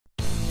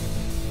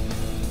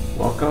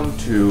Welcome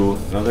to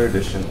another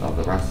edition of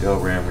the Rockdale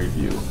Ram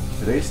Review.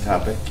 Today's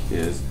topic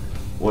is,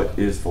 what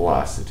is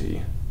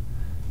velocity?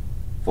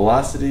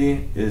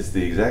 Velocity is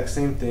the exact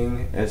same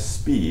thing as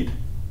speed,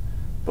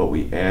 but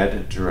we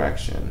add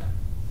direction.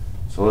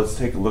 So let's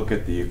take a look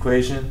at the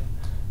equation.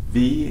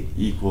 V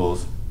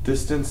equals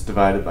distance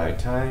divided by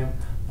time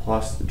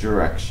plus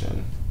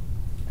direction.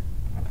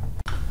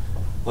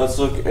 Let's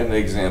look at an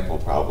example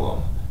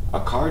problem.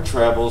 A car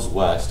travels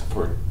west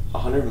for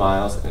 100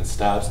 miles and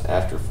stops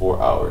after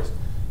 4 hours.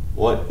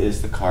 What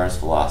is the car's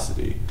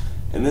velocity?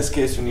 In this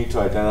case, we need to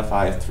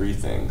identify three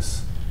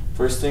things.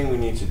 First thing we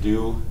need to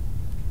do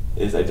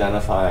is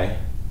identify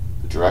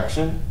the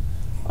direction.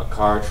 A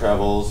car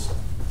travels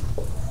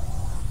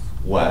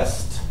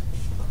west.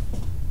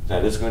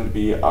 That is going to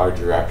be our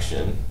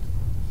direction.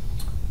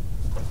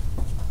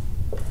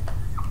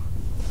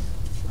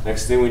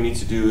 Next thing we need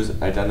to do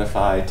is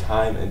identify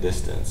time and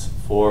distance.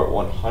 For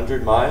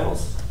 100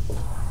 miles,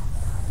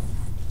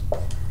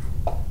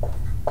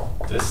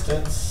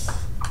 distance,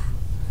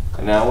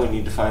 and now we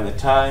need to find the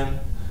time,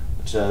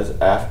 which says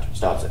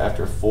stops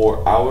after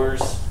 4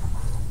 hours.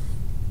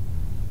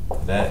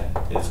 That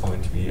is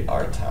going to be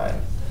our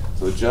time.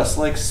 So just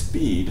like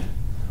speed,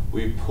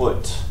 we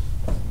put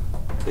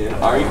in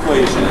our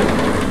equation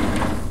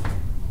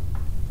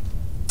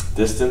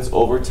distance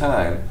over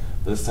time.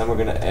 This time we're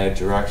going to add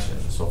direction.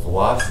 So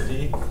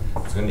velocity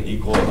is going to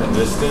equal a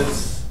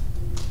distance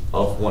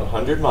of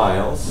 100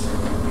 miles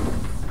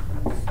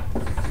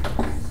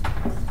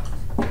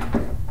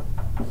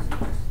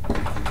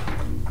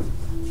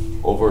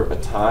over a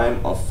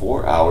time of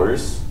 4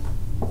 hours.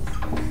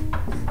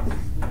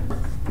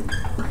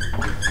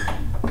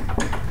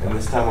 And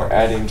this time we're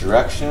adding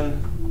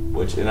direction,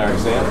 which in our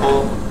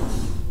example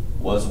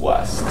was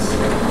west.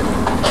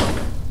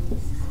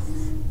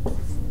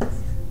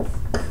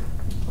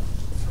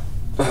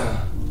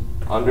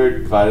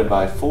 100 divided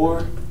by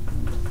 4,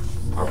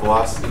 our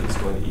velocity is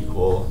going to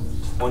equal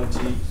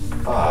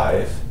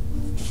 25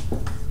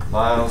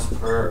 miles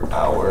per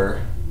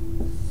hour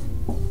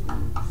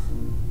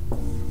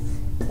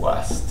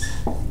west.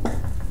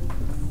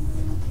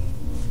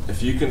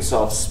 If you can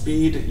solve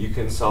speed, you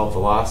can solve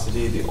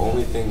velocity. The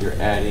only thing you're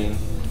adding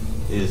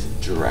is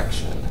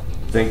direction.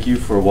 Thank you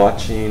for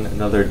watching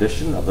another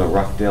edition of the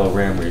Rockdale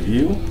Ram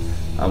Review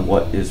on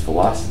what is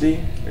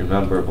velocity.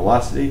 Remember,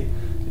 velocity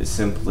is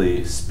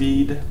simply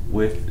speed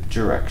with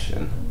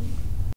direction.